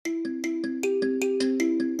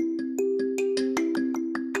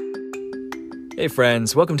Hey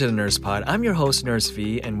friends, welcome to the Nurse Pod. I'm your host, Nurse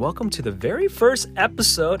V, and welcome to the very first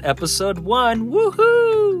episode 1,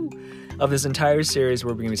 woohoo, of this entire series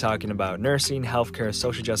where we're going to be talking about nursing, healthcare,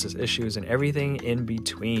 social justice issues, and everything in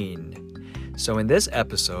between. So in this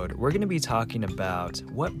episode, we're going to be talking about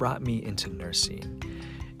what brought me into nursing.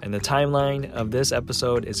 And the timeline of this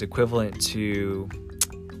episode is equivalent to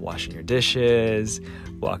washing your dishes,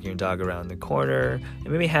 walking your dog around the corner, and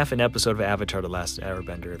maybe half an episode of Avatar: The Last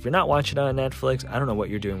Airbender. If you're not watching it on Netflix, I don't know what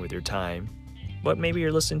you're doing with your time, but maybe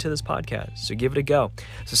you're listening to this podcast, so give it a go.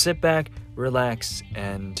 So sit back, relax,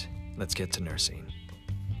 and let's get to nursing.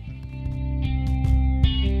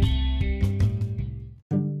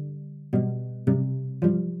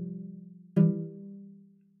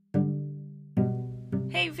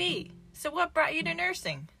 Hey V, so what brought you to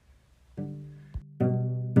nursing?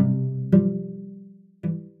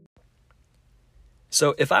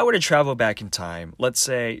 So if I were to travel back in time, let's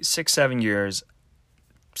say 6-7 years,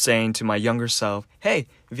 saying to my younger self, hey,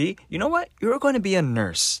 V, you know what? You're going to be a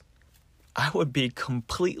nurse. I would be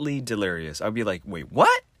completely delirious. I'd be like, wait,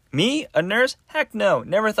 what? Me? A nurse? Heck no.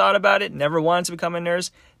 Never thought about it. Never wanted to become a nurse.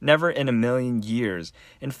 Never in a million years.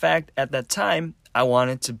 In fact, at that time, I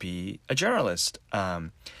wanted to be a journalist.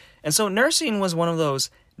 And so nursing was one of those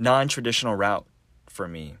non-traditional route for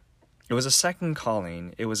me. It was a second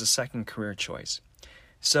calling. It was a second career choice.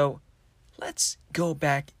 So let's go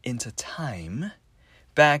back into time,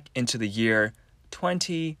 back into the year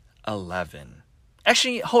 2011.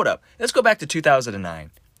 Actually, hold up. Let's go back to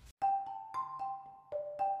 2009.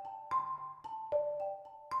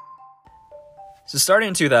 So starting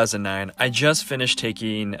in 2009, I just finished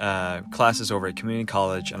taking classes over at community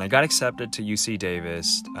college, and I got accepted to UC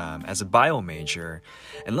Davis as a bio major.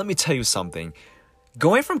 And let me tell you something.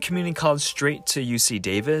 Going from community college straight to UC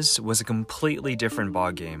Davis was a completely different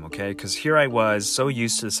ballgame, okay? Because here I was so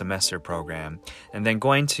used to the semester program. And then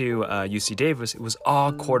going to UC Davis, it was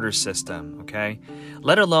all quarter system, okay?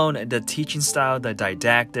 Let alone the teaching style, the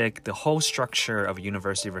didactic, the whole structure of a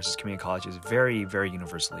university versus community college is very, very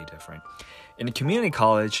universally different. In a community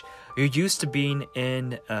college, you're used to being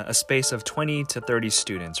in a space of 20 to 30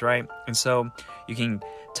 students, right? And so you can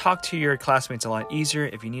talk to your classmates a lot easier.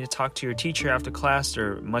 If you need to talk to your teacher after class,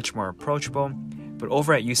 they're much more approachable. But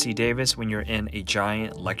over at UC Davis, when you're in a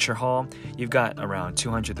giant lecture hall, you've got around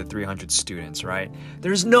 200 to 300 students, right?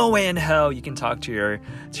 There's no way in hell you can talk to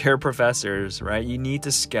your professors, right? You need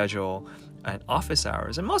to schedule an office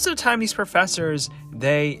hours. And most of the time, these professors,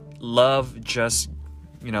 they love just,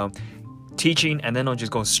 teaching, and then they'll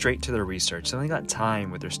just go straight to their research. So they got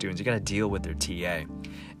time with their students. You got to deal with their TA.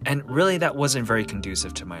 And really, that wasn't very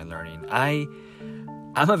conducive to my learning. I'm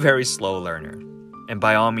a very slow learner. And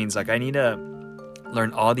by all means, I need to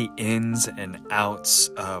learn all the ins and outs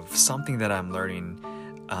of something that I'm learning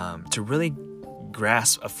to really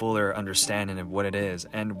grasp a fuller understanding of what it is.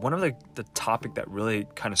 And one of the topic that really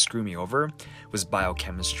kind of screwed me over was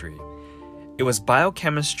biochemistry. It was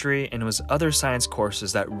biochemistry and it was other science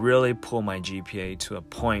courses that really pulled my GPA to a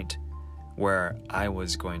point where I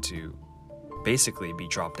was going to basically be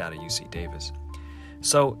dropped out of UC Davis.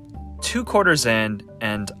 So 2 quarters in,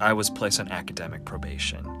 and I was placed on academic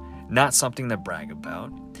probation. Not something to brag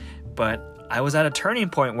about, but I was at a turning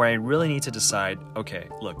point where I really need to decide, okay,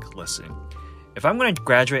 look, listen. If I'm going to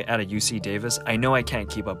graduate out of UC Davis, I know I can't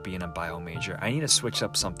keep up being a bio major. I need to switch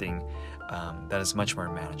up something that is much more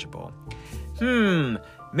manageable.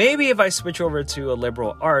 Maybe if I switch over to a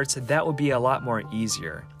liberal arts, that would be a lot more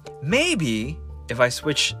easier. Maybe if I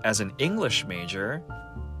switch as an English major,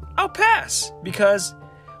 I'll pass. Because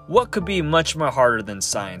what could be much more harder than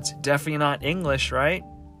science? Definitely not English, right?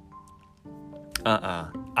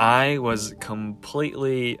 I was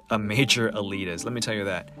completely a major elitist. Let me tell you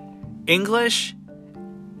that. English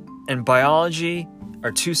and biology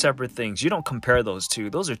are 2 separate things. You don't compare those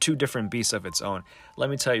two. Those are 2 different beasts of its own. Let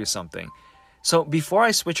me tell you something. So before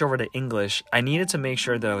I switch over to English, I needed to make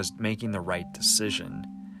sure that I was making the right decision.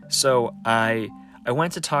 So I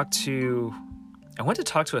went to talk to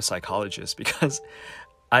a psychologist because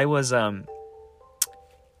I was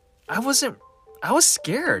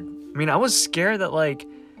scared. I was scared that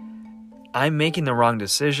I'm making the wrong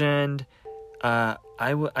decision.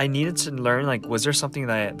 I needed to learn, was there something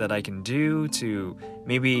that I can do to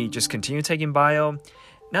maybe just continue taking bio?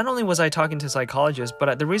 Not only was I talking to psychologists,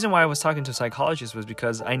 but the reason why I was talking to psychologists was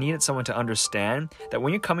because I needed someone to understand that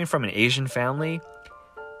when you're coming from an Asian family,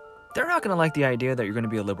 they're not going to like the idea that you're going to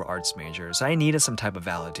be a liberal arts major. So I needed some type of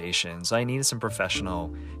validation. So I needed some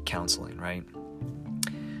professional counseling, right?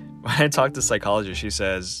 When I talked to a psychologist, she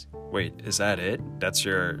says, wait, is that it? That's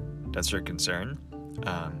your concern?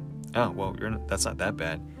 Oh, well, that's not that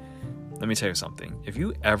bad. let me tell you something. If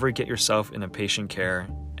you ever get yourself in a patient care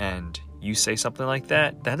and you say something like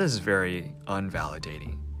that, that is very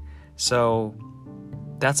unvalidating. So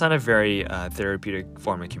that's not a very therapeutic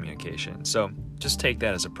form of communication. So just take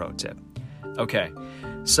that as a pro tip. Okay,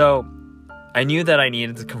 so I knew that I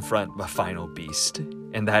needed to confront my final beast,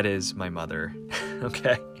 and that is my mother.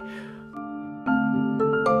 Okay?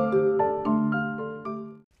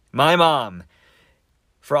 My mom.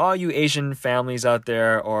 For all you Asian families out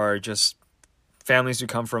there, or just families who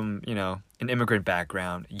come from, an immigrant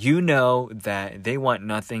background, you know that they want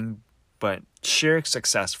nothing but sheer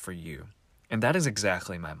success for you. And that is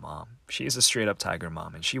exactly my mom. She is a straight up tiger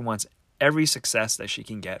mom, and she wants every success that she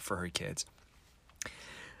can get for her kids.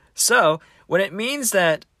 So, when it means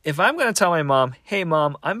that if I'm going to tell my mom, hey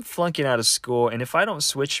mom, I'm flunking out of school, and if I don't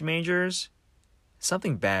switch majors,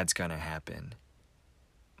 something bad's going to happen,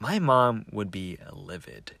 my mom would be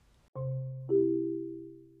livid.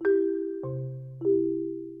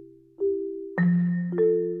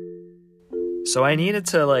 So I needed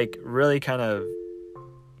to really kind of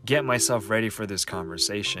get myself ready for this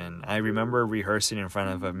conversation. I remember rehearsing in front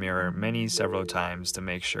of a mirror several times to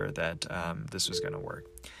make sure that this was going to work.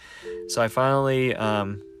 So I finally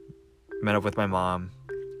met up with my mom,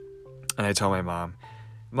 and I told my mom,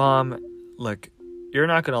 Mom, look, you're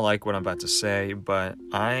not going to like what I'm about to say, but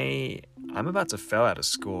I'm about to fail out of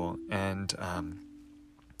school, and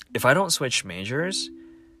if I don't switch majors,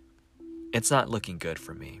 it's not looking good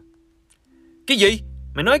for me. Cái gì?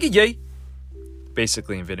 Mày nói cái gì?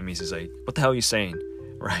 Basically in Vietnamese is like, what the hell are you saying?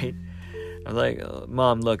 Right? I'm like,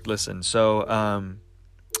 Mom, look, listen. So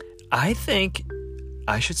I think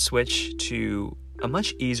I should switch to a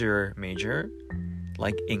much easier major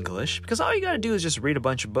like English, because all you got to do is just read a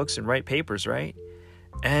bunch of books and write papers, right?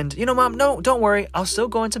 And, Mom, no, don't worry. I'll still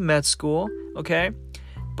go into med school, okay?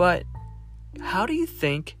 But how do you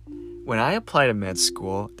think when I apply to med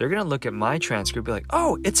school, they're going to look at my transcript and be like,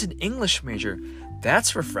 oh, it's an English major.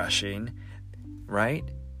 That's refreshing, right?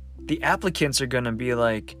 The applicants are going to be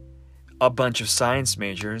like a bunch of science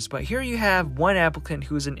majors, but here you have one applicant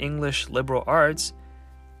who's in English liberal arts.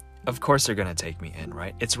 Of course they're going to take me in,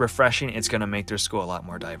 right? It's refreshing. It's going to make their school a lot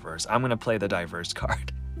more diverse. I'm going to play the diverse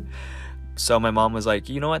card. So my mom was like,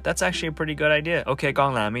 you know what? That's actually a pretty good idea. Okay,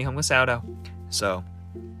 con làm đi, không có sao đâu. So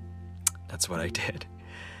that's what I did.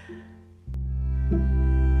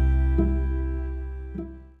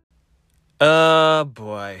 Oh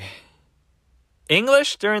boy.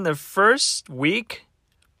 English during the first week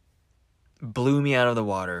blew me out of the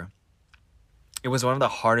water. It was one of the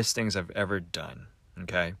hardest things I've ever done,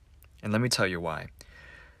 okay? And let me tell you why.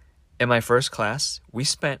 In my first class, we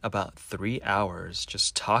spent about 3 hours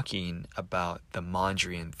just talking about the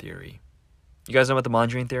Mondrian theory. You guys know what the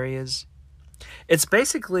Mondrian theory is? It's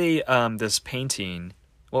basically this painting.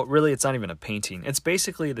 Well, really, it's not even a painting. It's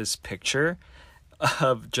basically this picture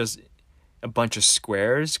of just a bunch of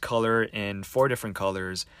squares colored in 4 different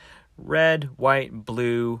colors: red, white,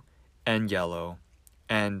 blue, and yellow.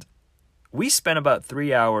 And we spent about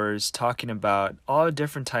 3 hours talking about all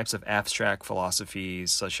different types of abstract philosophies,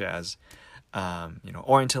 such as,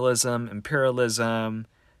 Orientalism, imperialism,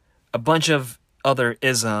 a bunch of other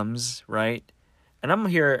isms, right? And I'm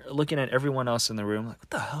here looking at everyone else in the room like, what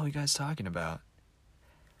the hell are you guys talking about?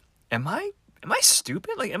 Am I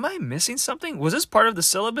stupid? Like, am I missing something? Was this part of the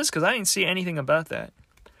syllabus? Because I didn't see anything about that.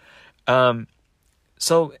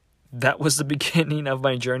 So that was the beginning of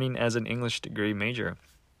my journey as an English degree major.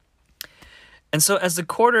 And so as the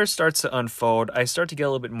quarter starts to unfold, I start to get a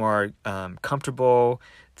little bit more comfortable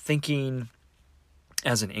thinking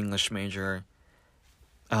as an English major.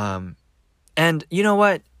 And you know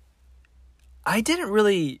what? I didn't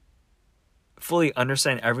really fully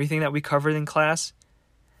understand everything that we covered in class.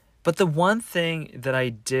 But the one thing that I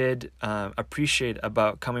did appreciate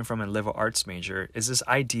about coming from a liberal arts major is this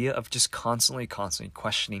idea of just constantly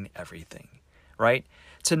questioning everything, right?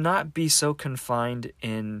 To not be so confined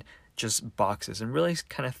in just boxes and really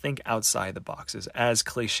kind of think outside the boxes, as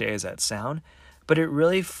cliche as that sound. But it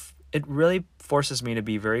really forces me to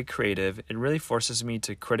be very creative. It really forces me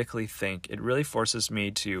to critically think. It really forces me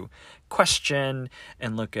to question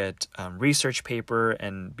and look at research paper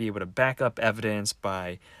and be able to back up evidence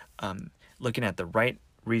by looking at the right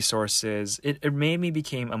resources. It made me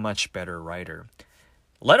become a much better writer.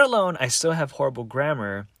 Let alone, I still have horrible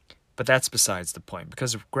grammar, but that's besides the point,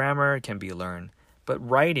 because grammar can be learned. But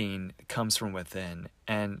writing comes from within.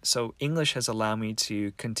 And so English has allowed me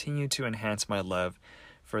to continue to enhance my love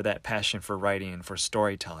for that passion for writing and for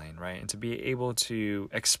storytelling, right? And to be able to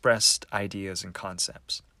express ideas and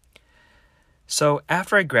concepts. So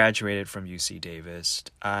after I graduated from UC Davis,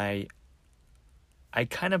 I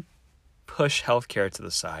kind of push healthcare to the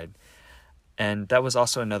side. And that was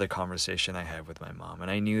also another conversation I had with my mom. And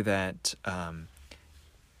I knew that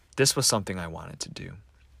this was something I wanted to do.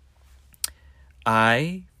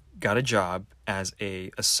 I got a job as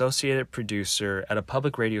a associated producer at a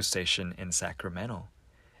public radio station in Sacramento.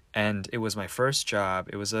 And it was my first job.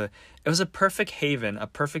 It was a perfect haven, a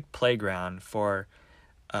perfect playground for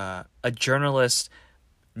a journalist,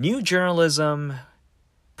 new journalism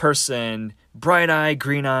person, bright eye,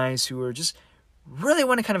 green eyes, who were just really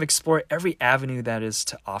want to kind of explore every avenue that is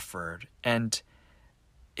to offer. And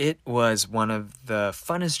it was one of the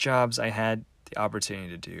funnest jobs I had the opportunity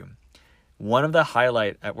to do. One of the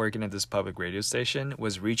highlights at working at this public radio station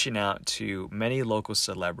was reaching out to many local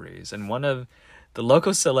celebrities. And one of the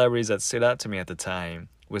local celebrities that stood out to me at the time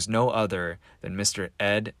was no other than Mr.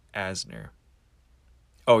 Ed Asner.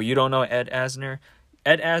 Oh, you don't know Ed Asner?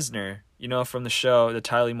 Ed Asner, you know, from the show, The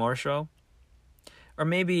Tyler Moore Show? Or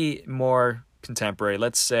maybe more contemporary,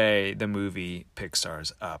 let's say the movie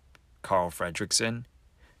Pixar's Up. Carl Fredricksen?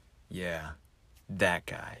 Yeah, that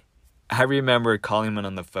guy. I remember calling him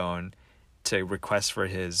on the phone to request for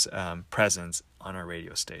his presence on our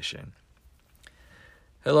radio station.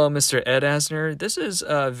 Hello, Mr. Ed Asner. This is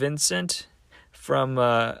Vincent from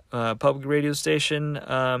public radio station.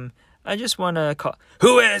 I just want to call...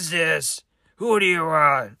 Who is this? Who do you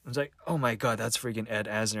want? I was like, oh my God, that's freaking Ed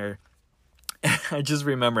Asner. I just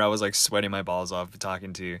remember I was like sweating my balls off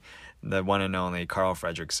talking to the one and only Carl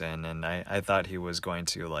Fredricksen, and I thought he was going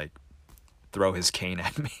to like throw his cane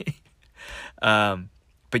at me.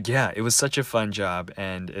 But yeah, it was such a fun job,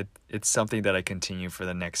 and it's something that I continue for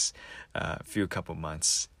the next few couple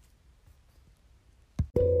months.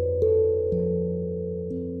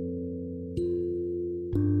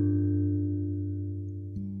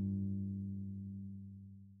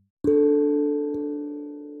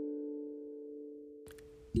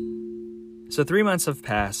 So 3 months have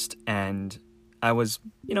passed, and I was,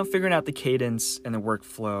 figuring out the cadence and the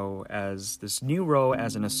workflow as this new role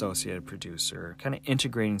as an associate producer, kind of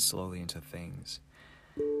integrating slowly into things.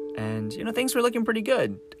 And, things were looking pretty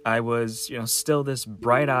good. I was, still this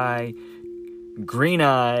bright eye, green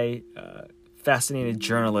eye, fascinated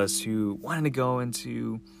journalist who wanted to go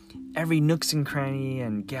into every nooks and cranny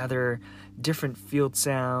and gather different field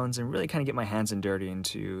sounds and really kind of get my hands in dirty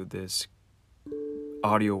into this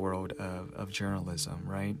audio world of journalism,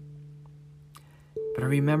 right? But I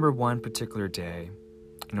remember one particular day,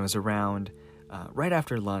 and it was around right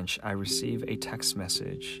after lunch, I received a text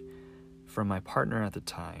message from my partner at the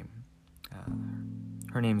time.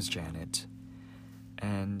 Her name is Janet.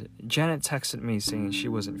 And Janet texted me saying she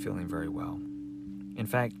wasn't feeling very well. In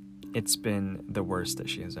fact, it's been the worst that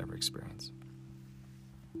she has ever experienced.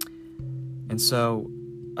 And so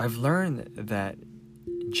I've learned that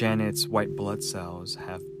Janet's white blood cells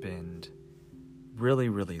have been really,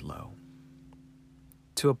 really low,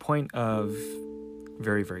 to a point of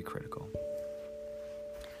very, very critical.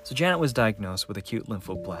 So Janet was diagnosed with acute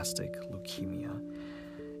lymphoblastic leukemia.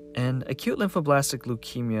 And acute lymphoblastic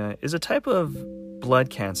leukemia is a type of blood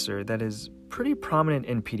cancer that is pretty prominent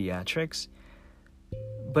in pediatrics,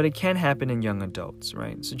 but it can happen in young adults,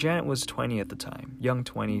 right? So Janet was 20 at the time, young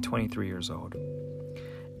 23 years old.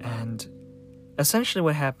 And essentially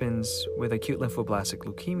what happens with acute lymphoblastic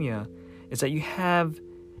leukemia is that you have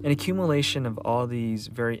an accumulation of all these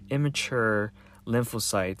very immature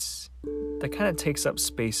lymphocytes that kind of takes up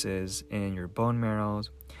spaces in your bone marrow,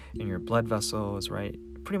 in your blood vessels, right?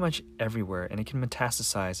 Pretty much everywhere, and it can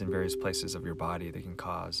metastasize in various places of your body that can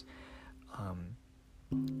cause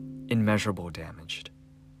immeasurable damage.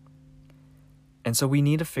 And so we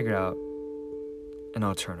need to figure out an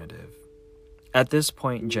alternative. At this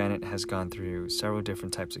point, Janet has gone through several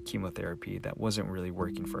different types of chemotherapy that wasn't really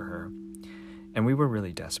working for her. And we were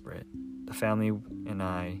really desperate. The family and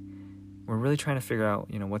I were really trying to figure out,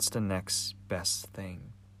 what's the next best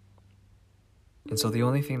thing. And so the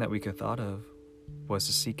only thing that we could thought of was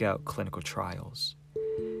to seek out clinical trials.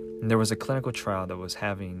 And there was a clinical trial that was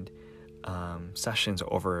having sessions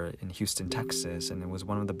over in Houston, Texas, and it was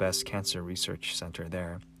one of the best cancer research center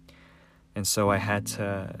there. And so I had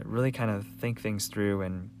to really kind of think things through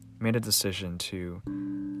and made a decision to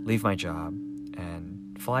leave my job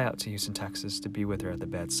and fly out to Houston, Texas to be with her at the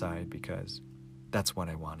bedside because that's what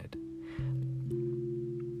I wanted.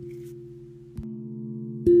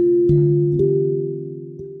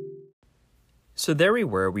 So there we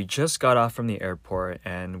were. We just got off from the airport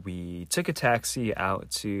and we took a taxi out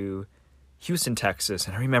to Houston, Texas.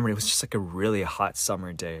 And I remember it was just like a really hot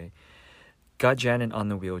summer day. Got Janet on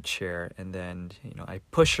the wheelchair, and then, I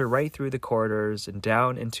pushed her right through the corridors and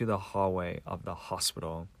down into the hallway of the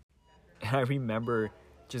hospital. And I remember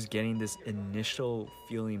just getting this initial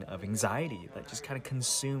feeling of anxiety that just kind of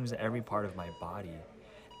consumes every part of my body.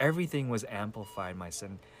 Everything was amplified. My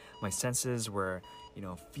senses were,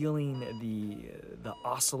 feeling the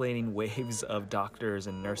oscillating waves of doctors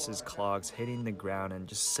and nurses' clogs hitting the ground, and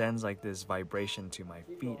just sends like this vibration to my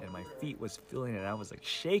feet, and my feet was feeling it. I was like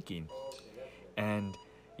shaking, and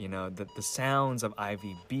the sounds of IV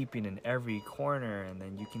beeping in every corner, and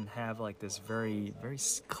then you can have like this very, very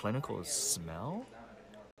clinical smell,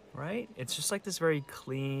 right? It's just like this very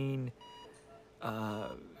clean,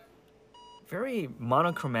 very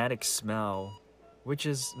monochromatic smell, which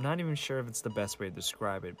is not even sure if it's the best way to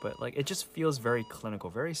describe it, but like it just feels very clinical,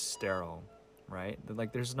 very sterile, right?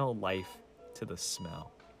 Like there's no life to the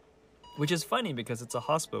smell, which is funny because it's a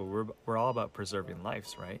hospital. We're all about preserving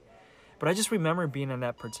lives, right? But I just remember being in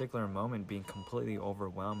that particular moment being completely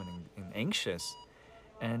overwhelmed and anxious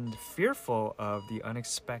and fearful of the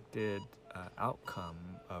unexpected outcome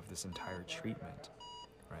of this entire treatment,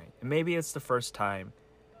 right? And maybe it's the first time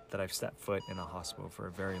that I've stepped foot in a hospital for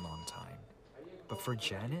a very long time. But for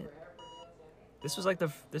Janet, this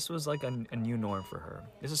was like a new norm for her.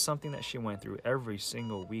 This is something that she went through every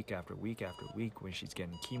single week after week after week when she's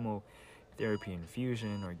getting chemotherapy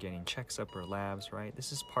infusion or getting checks up her labs, right?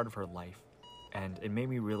 This is part of her life. And it made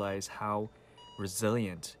me realize how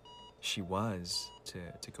resilient she was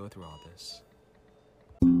to go through all this.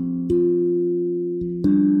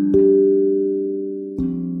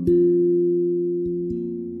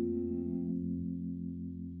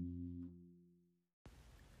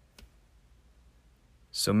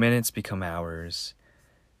 So minutes become hours,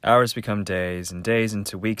 hours become days, and days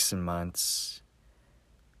into weeks and months.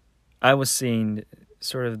 I was seeing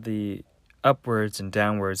sort of the upwards and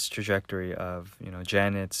downwards trajectory of,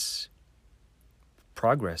 Janet's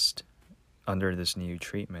progress under this new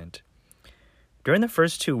treatment. During the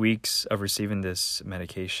first 2 weeks of receiving this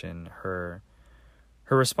medication, her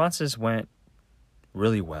responses went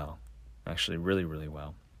really well, actually really, really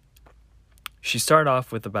well. She started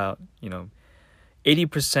off with about,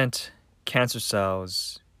 80% cancer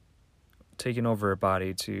cells taking over her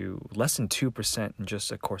body to less than 2% in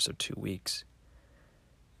just a course of 2 weeks.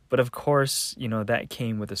 But of course, that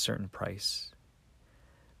came with a certain price.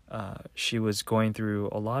 She was going through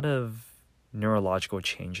a lot of neurological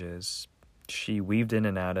changes. She weaved in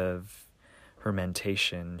and out of her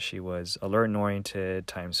mentation. She was alert and oriented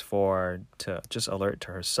 ×4 to just alert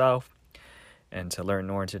to herself, and to alert and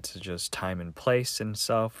oriented to just time and place and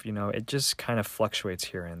self. It just kind of fluctuates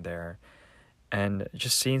here and there. And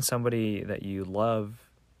just seeing somebody that you love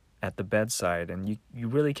at the bedside, and you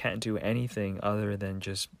really can't do anything other than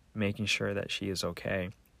just making sure that she is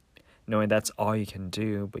okay. Knowing that's all you can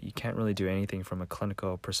do, but you can't really do anything from a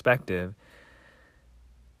clinical perspective,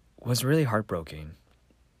 was really heartbreaking.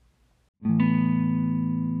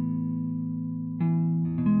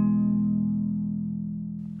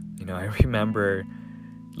 I remember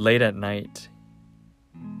late at night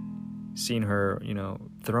seeing her,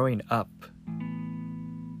 throwing up.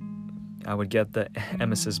 I would get the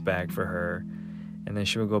emesis bag for her, and then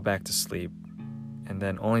she would go back to sleep, and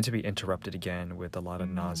then only to be interrupted again with a lot of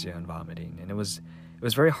nausea and vomiting. And it was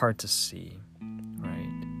very hard to see,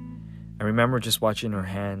 right? I remember just watching her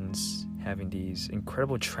hands having these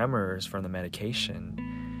incredible tremors from the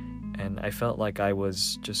medication, and I felt like I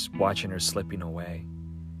was just watching her slipping away.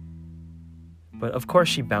 But of course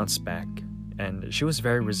she bounced back, and she was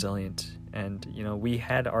very resilient. And, we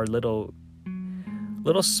had our little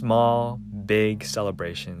small, big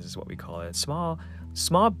celebrations is what we call it. Small,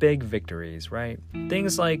 big victories, right?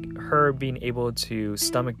 Things like her being able to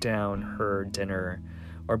stomach down her dinner,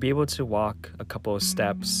 or be able to walk a couple of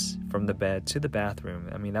steps from the bed to the bathroom.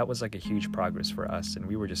 I mean, that was like a huge progress for us, and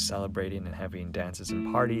we were just celebrating and having dances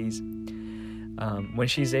and parties. When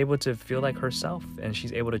she's able to feel like herself, and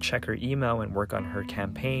she's able to check her email and work on her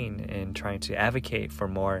campaign and trying to advocate for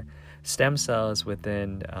more stem cells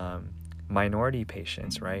within minority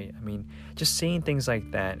patients, right? I mean, just seeing things like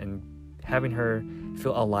that and having her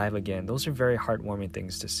feel alive again, those are very heartwarming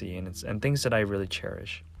things to see, and things that I really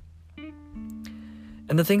cherish.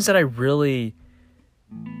 And the things that I really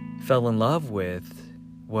fell in love with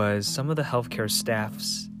was some of the healthcare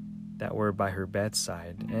staffs that were by her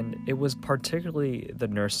bedside. And it was particularly the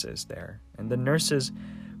nurses there. And the nurses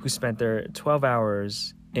who spent their 12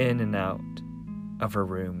 hours in and out of her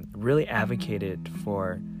room really advocated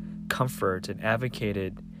for comfort and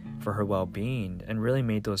advocated for her well-being, and really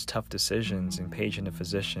made those tough decisions and paging the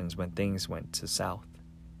physicians when things went to south.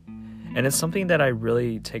 And it's something that I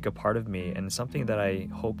really take a part of me, and something that I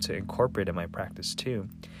hope to incorporate in my practice too.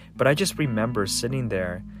 But I just remember sitting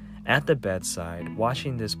there at the bedside,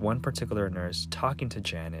 watching this one particular nurse talking to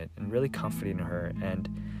Janet and really comforting her and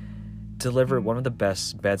deliver one of the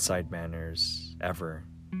best bedside manners ever.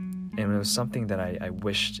 And it was something that I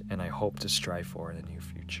wished and I hope to strive for in the near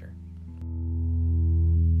future.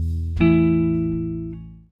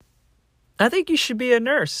 I think you should be a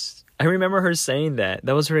nurse. I remember her saying that.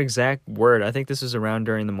 That was her exact word. I think this was around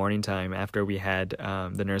during the morning time after we had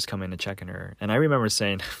the nurse come in to check on her. And I remember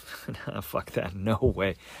saying, nah, fuck that. No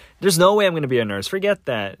way. There's no way I'm going to be a nurse. Forget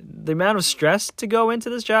that. The amount of stress to go into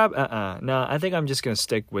this job? No, I think I'm just going to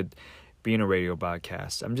stick with being a radio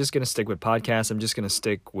broadcast. I'm just going to stick with podcasts. I'm just going to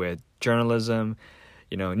stick with journalism,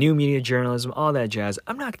 new media journalism, all that jazz.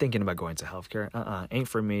 I'm not thinking about going to healthcare. Ain't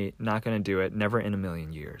for me. Not going to do it. Never in a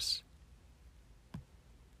million years.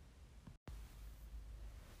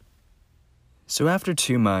 So after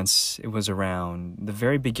 2 months, it was around the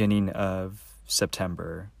very beginning of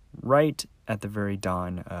September, right at the very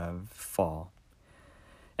dawn of fall.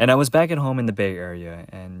 And I was back at home in the Bay Area,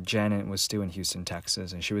 and Janet was still in Houston,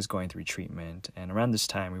 Texas, and she was going through treatment. And around this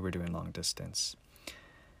time, we were doing long distance.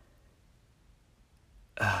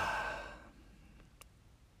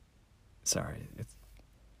 Sorry,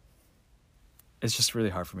 it's just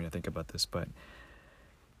really hard for me to think about this, but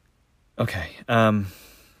okay.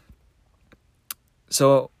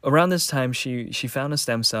 So around this time, she found a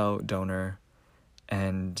stem cell donor,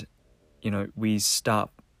 and, we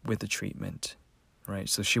stopped with the treatment, right?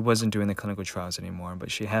 So she wasn't doing the clinical trials anymore, but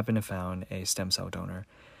she happened to found a stem cell donor,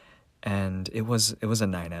 and it was a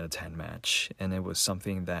 9 out of 10 match, and it was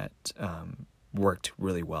something that worked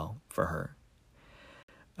really well for her.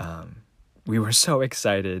 We were so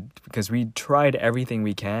excited because we tried everything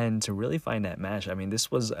we can to really find that match. I mean, this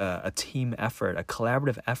was a team effort, a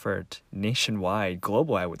collaborative effort, nationwide,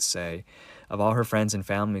 global, I would say, of all her friends and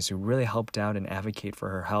families who really helped out and advocate for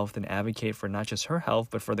her health and advocate for not just her health,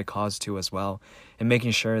 but for the cause too as well, and making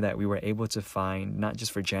sure that we were able to find, not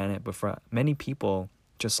just for Janet, but for many people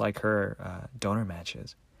just like her, donor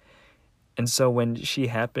matches. And so when she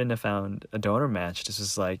happened to found a donor match, this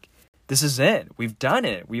is it. We've done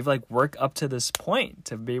it. We've worked up to this point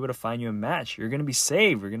to be able to find you a match. You're going to be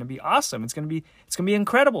saved. You're going to be awesome. It's going to be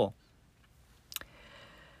incredible.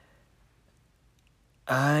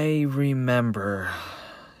 I remember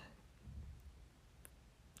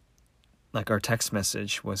our text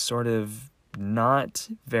message was sort of not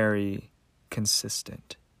very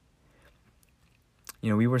consistent.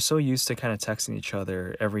 We were so used to kind of texting each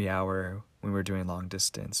other every hour when we were doing long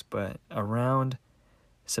distance, but around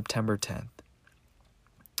September 10th.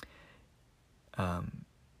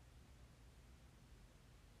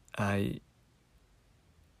 I've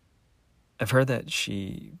heard that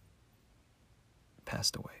she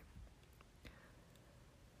passed away.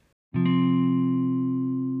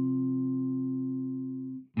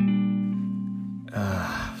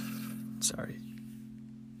 Sorry.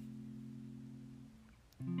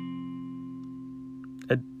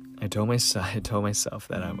 I told myself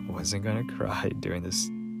that I wasn't gonna cry during this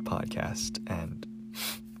podcast, and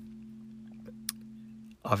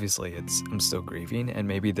obviously I'm still grieving, and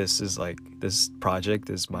maybe this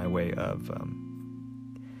project is my way of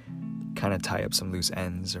kind of tie up some loose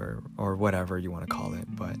ends or whatever you want to call it,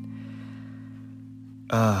 but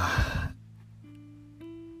I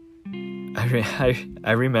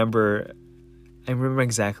remember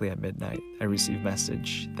exactly at midnight I received a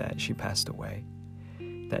message that she passed away,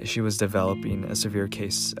 that she was developing a severe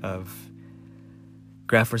case of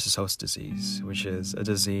graft-versus-host disease, which is a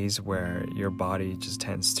disease where your body just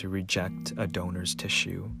tends to reject a donor's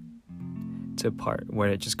tissue to a part where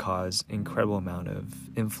it just causes incredible amount of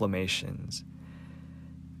inflammations,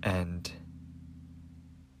 and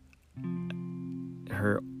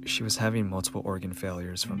she was having multiple organ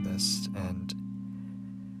failures from this, and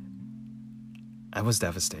I was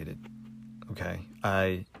devastated. Okay,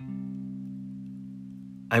 I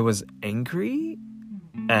was angry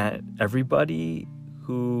at everybody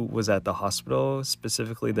who was at the hospital,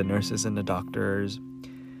 specifically the nurses and the doctors.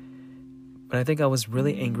 But I think I was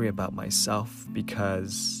really angry about myself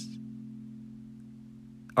because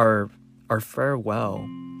our farewell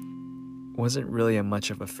wasn't really much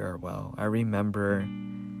of a farewell. I remember,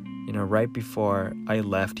 right before I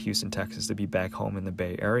left Houston, Texas to be back home in the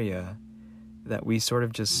Bay Area, that we sort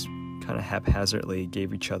of just kind of haphazardly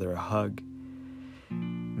gave each other a hug.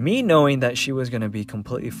 Me knowing that she was going to be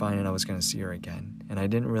completely fine and I was going to see her again. And I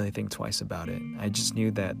didn't really think twice about it. I just knew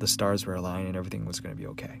that the stars were aligned and everything was going to be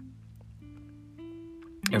okay.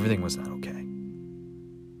 Everything was not okay.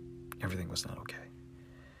 Everything was not okay.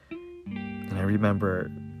 And I remember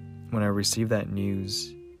when I received that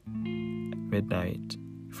news at midnight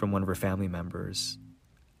from one of her family members,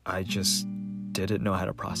 I just didn't know how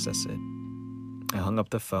to process it. I hung up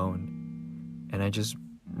the phone and I just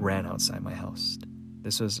ran outside my house.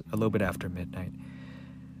 This was a little bit after midnight.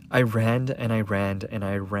 I ran and I ran and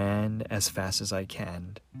I ran as fast as I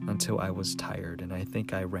can until I was tired, and I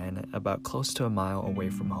think I ran about close to a mile away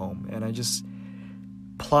from home, and I just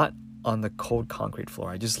plot on the cold concrete floor.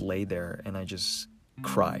 I just lay there and I just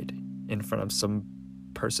cried in front of some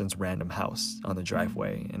person's random house on the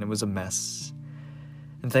driveway, and it was a mess.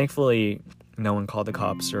 And thankfully, no one called the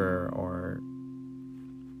cops or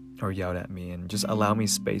yelled at me and just allowed me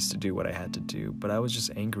space to do what I had to do. But I was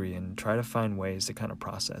just angry and try to find ways to kind of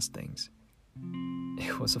process things.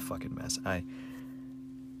 It was a fucking mess.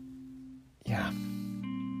 Yeah.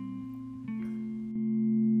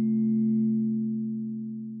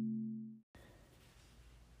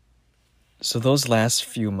 So those last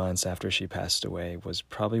few months after she passed away was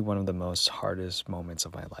probably one of the most hardest moments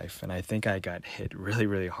of my life. And I think I got hit really,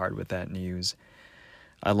 really hard with that news.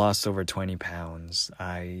 I lost over 20 pounds.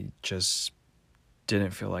 I just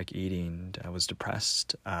didn't feel like eating. I was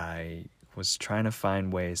depressed. I was trying to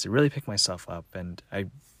find ways to really pick myself up, and I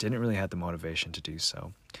didn't really have the motivation to do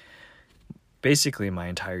so. Basically, my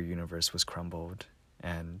entire universe was crumbled,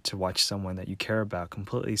 and to watch someone that you care about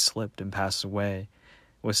completely slipped and pass away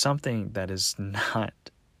was something that is not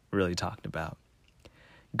really talked about.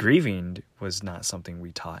 Grieving was not something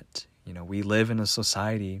we taught. We live in a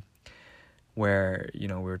society where,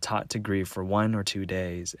 we're taught to grieve for 1 or 2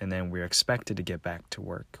 days, and then we're expected to get back to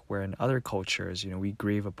work. Where in other cultures, we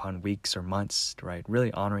grieve upon weeks or months, right?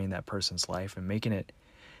 Really honoring that person's life and making it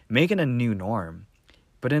a new norm.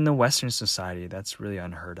 But in the Western society, that's really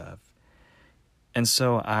unheard of. And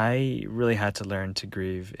so I really had to learn to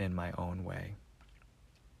grieve in my own way.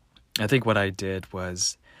 I think what I did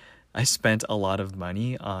was I spent a lot of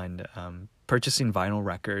money on purchasing vinyl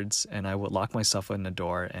records, and I would lock myself in the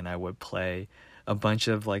door and I would play a bunch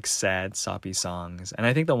of sad, soppy songs. And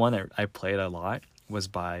I think the one that I played a lot was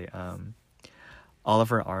by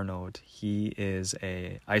Oliver Arnold. He is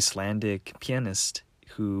a Icelandic pianist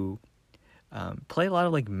who play a lot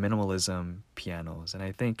of minimalism pianos, and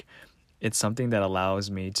I think it's something that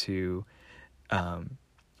allows me to kind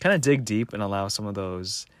of dig deep and allow some of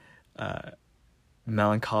those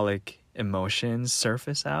melancholic emotions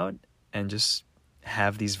surface out and just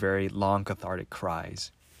have these very long cathartic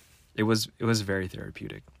cries. It was very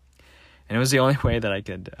therapeutic, and it was the only way that I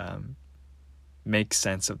could make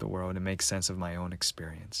sense of the world and make sense of my own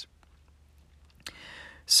experience.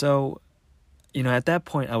 So, at that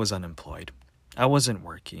point I was unemployed. I wasn't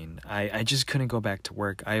working. I just couldn't go back to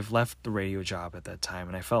work. I've left the radio job at that time,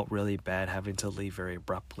 and I felt really bad having to leave very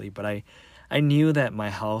abruptly, but I knew that my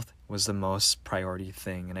health was the most priority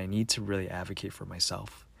thing, and I need to really advocate for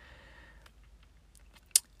myself.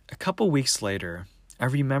 A couple weeks later, I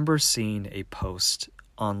remember seeing a post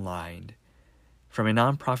online from a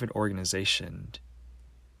nonprofit organization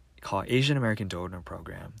called Asian American Donor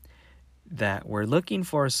Program that were looking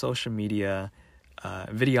for a social media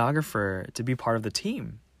videographer to be part of the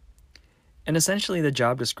team. And essentially the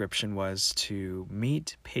job description was to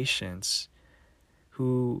meet patients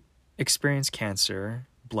who experience cancer,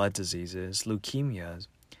 blood diseases, leukemias,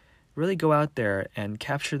 really go out there and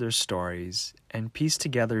capture their stories and piece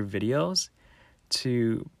together videos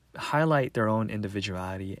to highlight their own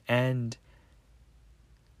individuality and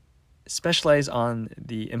specialize on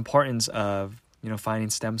the importance of, finding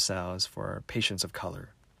stem cells for patients of color.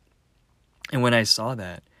 And when I saw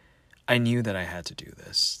that, I knew that I had to do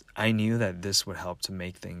this. I knew that this would help to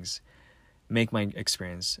make my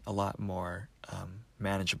experience a lot more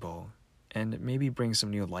manageable and maybe bring some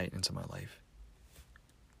new light into my life.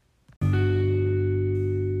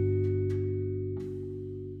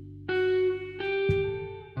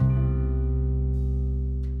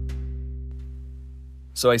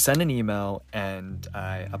 So I sent an email and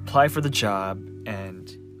I applied for the job, and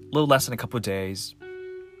a little less than a couple of days,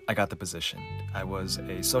 I got the position. I was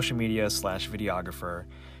a social media / videographer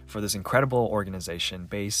for this incredible organization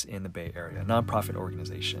based in the Bay Area, a nonprofit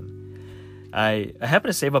organization. I happened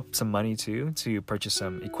to save up some money too to purchase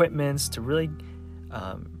some equipments to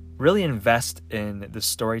really invest in the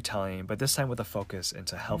storytelling, but this time with a focus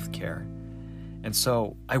into healthcare. And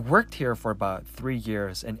so I worked here for about 3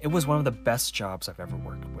 years, and it was one of the best jobs I've ever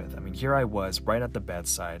worked with. I mean, here I was right at the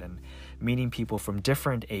bedside and meeting people from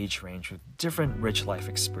different age range with different rich life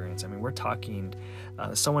experience. I mean, we're talking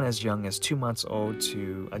someone as young as 2 months old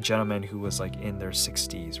to a gentleman who was in their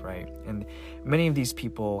 60s, right? And many of these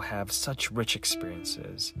people have such rich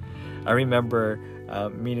experiences. I remember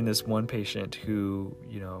meeting this one patient who,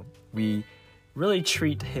 we really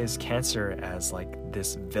treat his cancer as like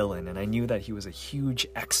this villain. And I knew that he was a huge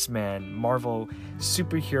X-Men, Marvel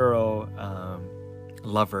superhero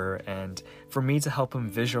lover. And for me to help him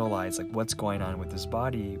visualize like what's going on with his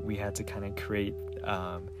body, we had to kind of create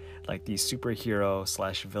like the superhero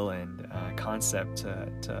 / villain concept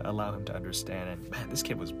to allow him to understand. And man, this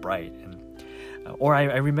kid was bright. And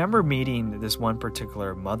I remember meeting this one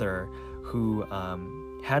particular mother who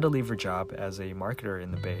had to leave her job as a marketer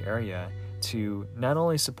in the Bay Area to not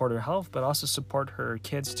only support her health but also support her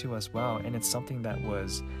kids too as well. And it's something that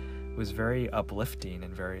was very uplifting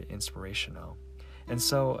and very inspirational. And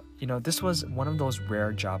so, this was one of those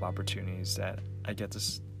rare job opportunities that I get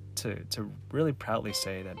to really proudly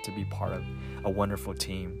say that to be part of a wonderful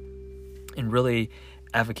team and really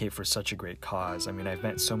advocate for such a great cause. I mean, I've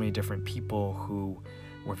met so many different people who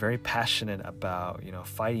were very passionate about,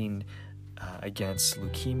 fighting against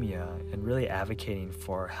leukemia and really advocating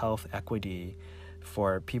for health equity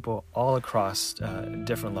for people all across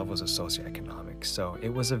different levels of socioeconomics. So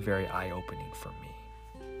it was a very eye-opening for me.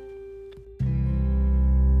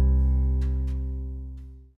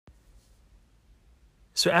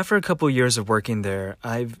 So after a couple of years of working there,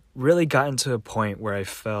 I've really gotten to a point where I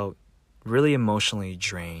felt really emotionally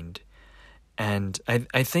drained. And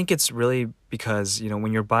I think it's really because,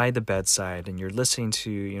 when you're by the bedside and you're listening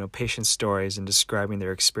to, patient stories and describing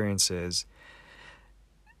their experiences,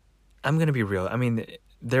 I'm going to be real. I mean,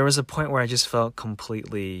 there was a point where I just felt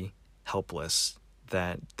completely helpless,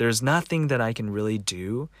 that there's nothing that I can really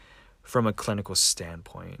do from a clinical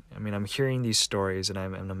standpoint. I mean, I'm hearing these stories and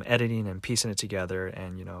I'm editing and piecing it together,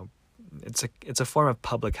 and, it's a form of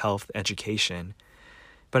public health education.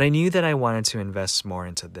 But I knew that I wanted to invest more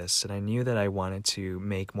into this, and I knew that I wanted to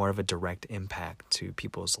make more of a direct impact to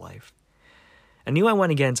people's life. I knew I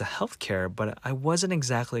wanted to get into healthcare, but I wasn't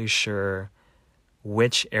exactly sure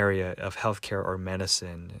which area of healthcare or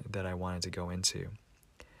medicine that I wanted to go into.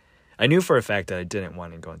 I knew for a fact that I didn't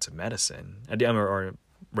want to go into medicine, or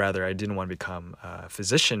rather, I didn't want to become a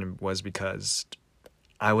physician, was because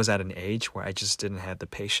I was at an age where I just didn't have the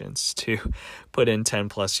patience to put in 10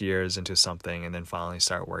 plus years into something and then finally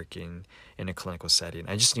start working in a clinical setting.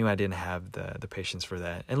 I just knew I didn't have the patience for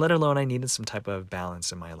that. And let alone I needed some type of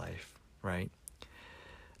balance in my life, right?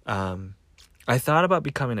 I thought about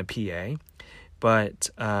becoming a PA,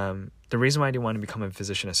 but the reason why I didn't want to become a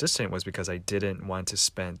physician assistant was because I didn't want to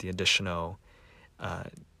spend the additional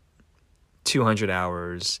 200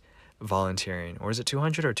 hours volunteering, or is it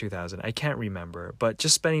 200 or 2,000? I can't remember, but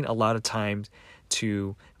just spending a lot of time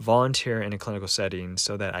to volunteer in a clinical setting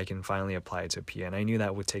so that I can finally apply to a PA. And I knew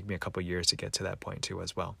that would take me a couple years to get to that point too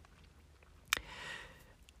as well.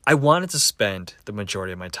 I wanted to spend the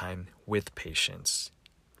majority of my time with patients.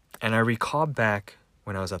 And I recall back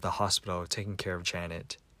when I was at the hospital taking care of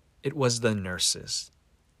Janet, it was the nurses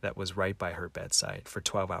that was right by her bedside for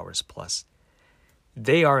 12 hours plus.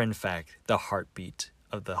 They are, in fact, the heartbeat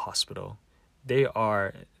of the hospital. They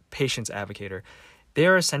are patient's advocator. They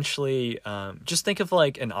are essentially, just think of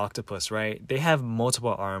like an octopus, right? They have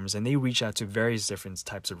multiple arms and they reach out to various different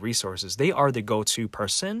types of resources. They are the go-to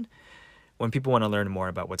person when people want to learn more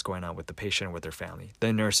about what's going on with the patient or with their family.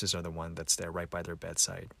 The nurses are the one that's there right by their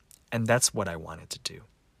bedside. And that's what I wanted to do.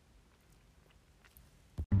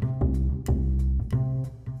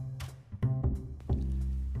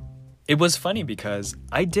 It was funny because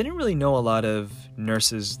I didn't really know a lot of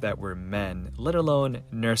nurses that were men, let alone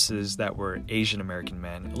nurses that were Asian American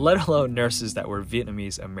men, let alone nurses that were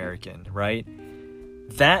Vietnamese American, right?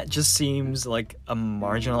 That just seems like a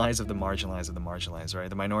marginalized of the marginalized of the marginalized, right?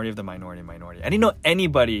 The minority of the minority. I didn't know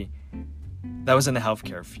anybody that was in the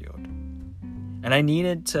healthcare field. And I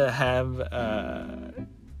needed to have,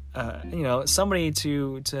 somebody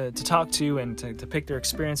to talk to and to pick their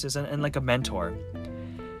experiences and like a mentor.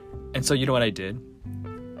 And so you know what I did?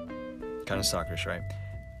 Kind of stalkerish, right?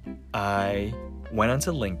 I went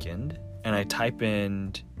onto LinkedIn and I typed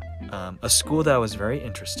in a school that I was very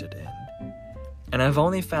interested in. And I've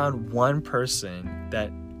only found one person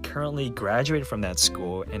that currently graduated from that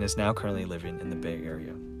school and is now currently living in the Bay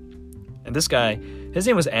Area. And this guy, his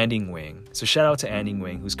name was Andy Nguyen. So shout out to Andy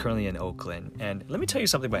Nguyen, who's currently in Oakland. And let me tell you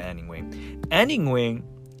something about Andy Nguyen. Andy Nguyen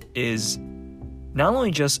is not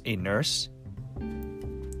only just a nurse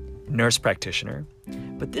practitioner,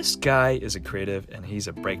 but this guy is a creative and he's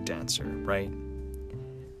a breakdancer, right?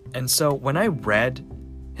 And so when I read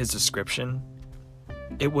his description,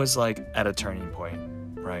 it was like at a turning point,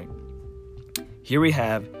 right? Here we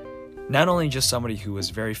have not only just somebody who was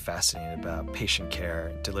very fascinated about patient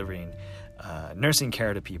care, delivering nursing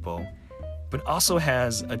care to people, but also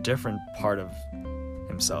has a different part of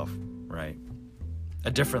himself, right?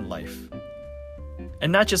 A different life.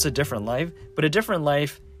 And not just a different life, but a different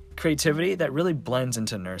life creativity that really blends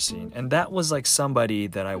into nursing. And that was like somebody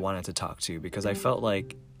that I wanted to talk to, because I felt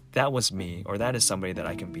like that was me, or that is somebody that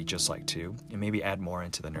I can be just like too, and maybe add more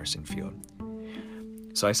into the nursing field.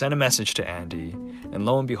 So I sent a message to Andy, and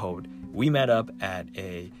lo and behold, we met up at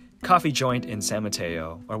a coffee joint in San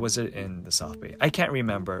Mateo, or was it in the South Bay? I can't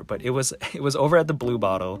remember, but it was over at the Blue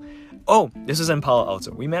Bottle. Oh, this was in Palo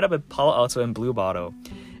Alto. We met up at Palo Alto and Blue Bottle.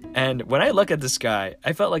 And when I look at this guy,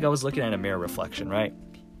 I felt like I was looking at a mirror reflection, right?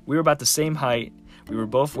 We were about the same height. We were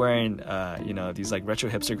both wearing, these like retro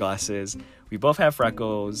hipster glasses. We both have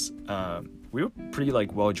freckles. We were pretty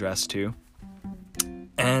like well dressed too.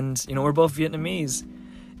 And, we're both Vietnamese.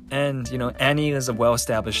 And, Annie is a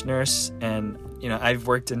well-established nurse. And, I've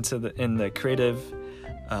worked in the creative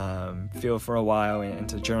field for a while, and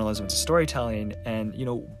into journalism, into storytelling. And,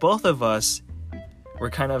 both of us were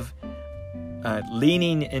kind of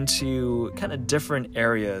leaning into kind of different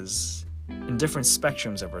areas and different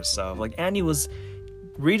spectrums of herself. Like Annie was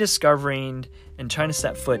rediscovering and trying to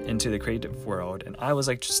step foot into the creative world, and I was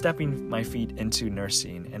like stepping my feet into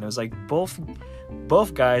nursing. And it was like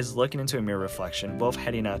both guys looking into a mirror reflection, both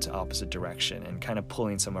heading out to opposite direction and kind of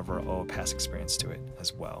pulling some of our own past experience to it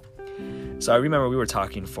as well. So I remember we were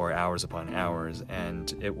talking for hours upon hours,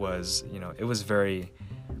 and it was very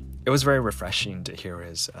refreshing to hear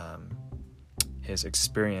his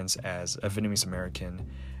experience as a Vietnamese American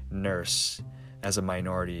nurse, as a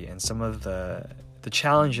minority, and some of the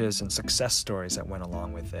challenges and success stories that went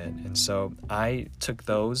along with it. And so I took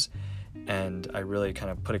those, and I really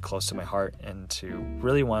kind of put it close to my heart, and to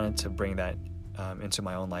really wanted to bring that into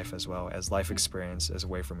my own life as well, as life experience, as a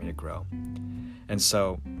way for me to grow. And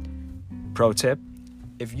so, pro tip,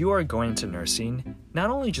 if you are going to nursing, not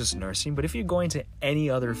only just nursing, but if you're going to any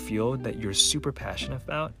other field that you're super passionate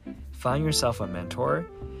about, find yourself a mentor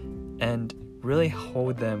and really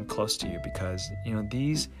hold them close to you, because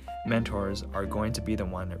these mentors are going to be the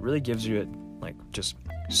one that really gives you like just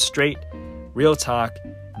straight real talk,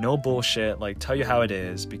 no bullshit, like tell you how it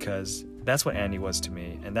is, because that's what Andy was to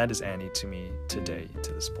me, and that is Andy to me today,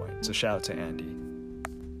 to this point. So shout out to Andy.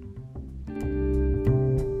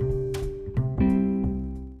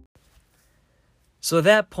 So at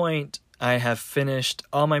that point, I have finished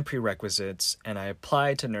all my prerequisites, and I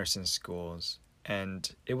applied to nursing schools. And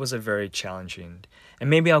it was a very challenging, and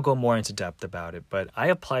maybe I'll go more into depth about it, but I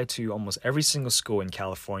applied to almost every single school in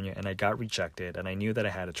California, and I got rejected, and I knew that I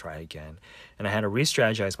had to try again, and I had to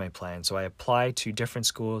re-strategize my plan. So I applied to different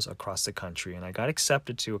schools across the country, and I got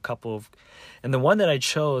accepted to a couple of, and the one that I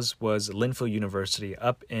chose was Linfield University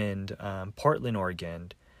up in Portland,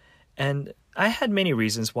 Oregon. And I had many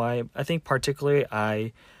reasons why. I think particularly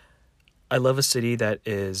I love a city that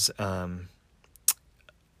is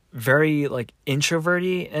very like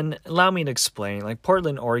introverty, and allow me to explain. Like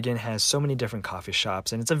Portland, Oregon has so many different coffee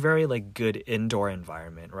shops, and it's a very like good indoor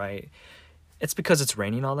environment, right? It's because it's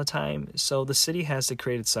raining all the time, so the city has to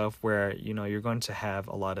create itself where you're going to have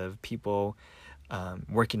a lot of people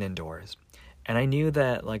working indoors. And I knew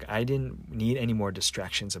that like I didn't need any more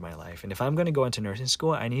distractions in my life, and if I'm going to go into nursing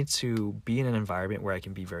school, I need to be in an environment where I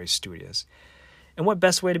can be very studious. And what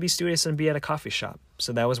best way to be studious than be at a coffee shop?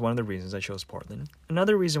 So that was one of the reasons I chose Portland.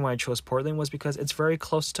 Another reason why I chose Portland was because it's very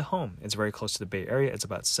close to home. It's very close to the Bay Area. It's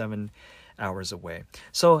about 7 hours away.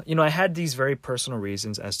 So, I had these very personal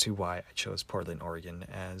reasons as to why I chose Portland, Oregon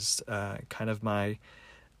as kind of my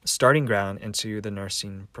starting ground into the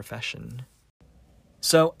nursing profession.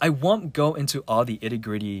 So I won't go into all the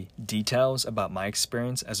itty-gritty details about my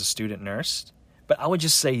experience as a student nurse, but I would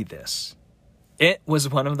just say this. It was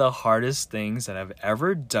one of the hardest things that I've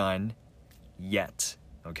ever done yet,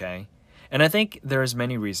 okay? And I think there's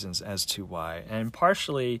many reasons as to why. And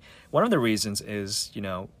partially, one of the reasons is,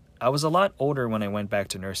 I was a lot older when I went back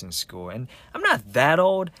to nursing school. And I'm not that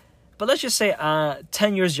old, but let's just say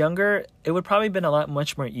 10 years younger, it would probably have been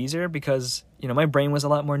much more easier because, my brain was a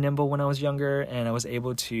lot more nimble when I was younger, and I was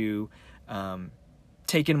able to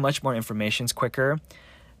take in much more information quicker.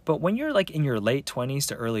 But when you're like in your late 20s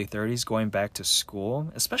to early 30s going back to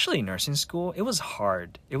school, especially nursing school, it was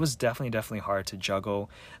hard. It was definitely hard to juggle,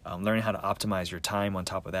 learning how to optimize your time on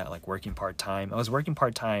top of that, like working part-time. I was working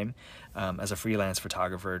part-time as a freelance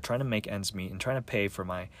photographer, trying to make ends meet and trying to pay for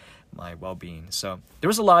my well-being. So there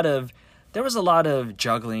was a lot of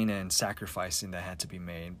juggling and sacrificing that had to be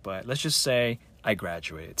made. But let's just say I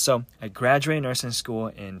graduated. So I graduated nursing school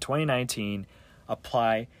in 2019,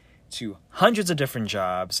 apply to hundreds of different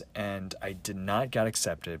jobs, and I did not get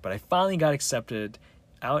accepted, but I finally got accepted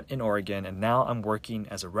out in Oregon, and now I'm working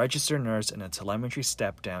as a registered nurse in a telemetry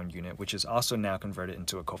step-down unit, which is also now converted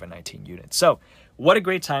into a COVID-19 unit. So what a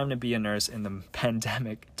great time to be a nurse in the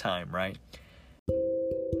pandemic time, right?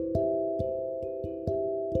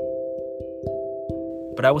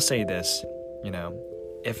 But I will say this,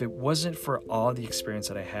 if it wasn't for all the experience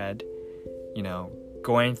that I had,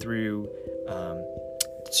 going through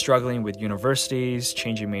struggling with universities,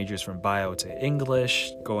 changing majors from bio to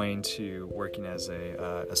English, going to working as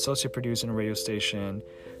a associate producer in a radio station,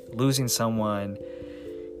 losing someone,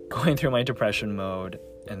 going through my depression mode,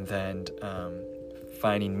 and then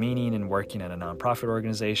finding meaning in working at a nonprofit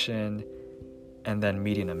organization, and then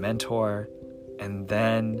meeting a mentor, and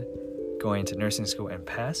then going to nursing school and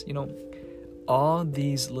pass, all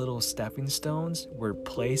these little stepping stones were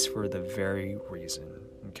placed for the very reason,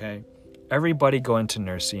 okay? Everybody go into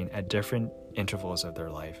nursing at different intervals of their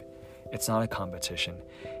life. It's not a competition.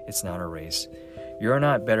 It's not a race. You're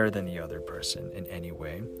not better than the other person in any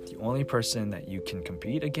way. The only person that you can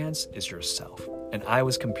compete against is yourself. And I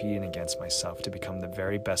was competing against myself to become the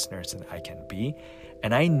very best nurse that I can be.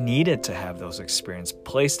 And I needed to have those experiences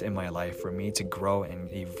placed in my life for me to grow and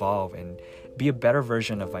evolve and be a better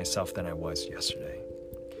version of myself than I was yesterday.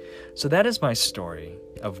 So that is my story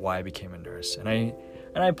of why I became a nurse. And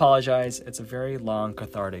I apologize, it's a very long,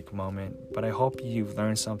 cathartic moment, but I hope you've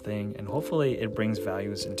learned something, and hopefully it brings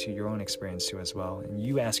values into your own experience too as well, and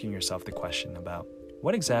you asking yourself the question about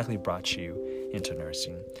what exactly brought you into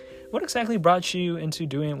nursing? What exactly brought you into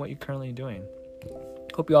doing what you're currently doing?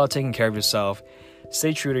 Hope you all are taking care of yourself.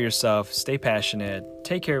 Stay true to yourself, stay passionate,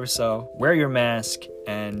 take care of yourself, wear your mask,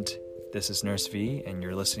 and this is Nurse V, and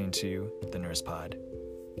you're listening to The Nurse Pod.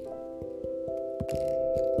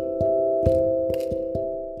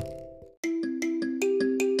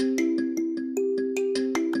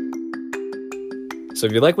 So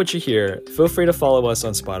if you like what you hear, feel free to follow us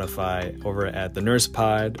on Spotify over at The Nurse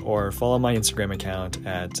Pod, or follow my Instagram account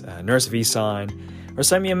at Nurse Vi Son, or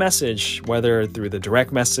send me a message, whether through the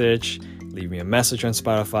direct message, leave me a message on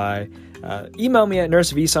Spotify, email me at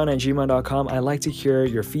nursevson@gmail.com. I like to hear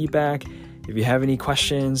your feedback. If you have any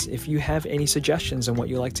questions, if you have any suggestions on what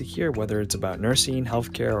you like to hear, whether it's about nursing,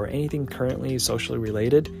 healthcare, or anything currently socially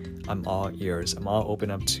related, I'm all ears. I'm all open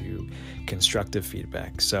up to constructive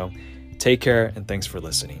feedback. So take care, and thanks for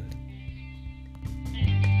listening.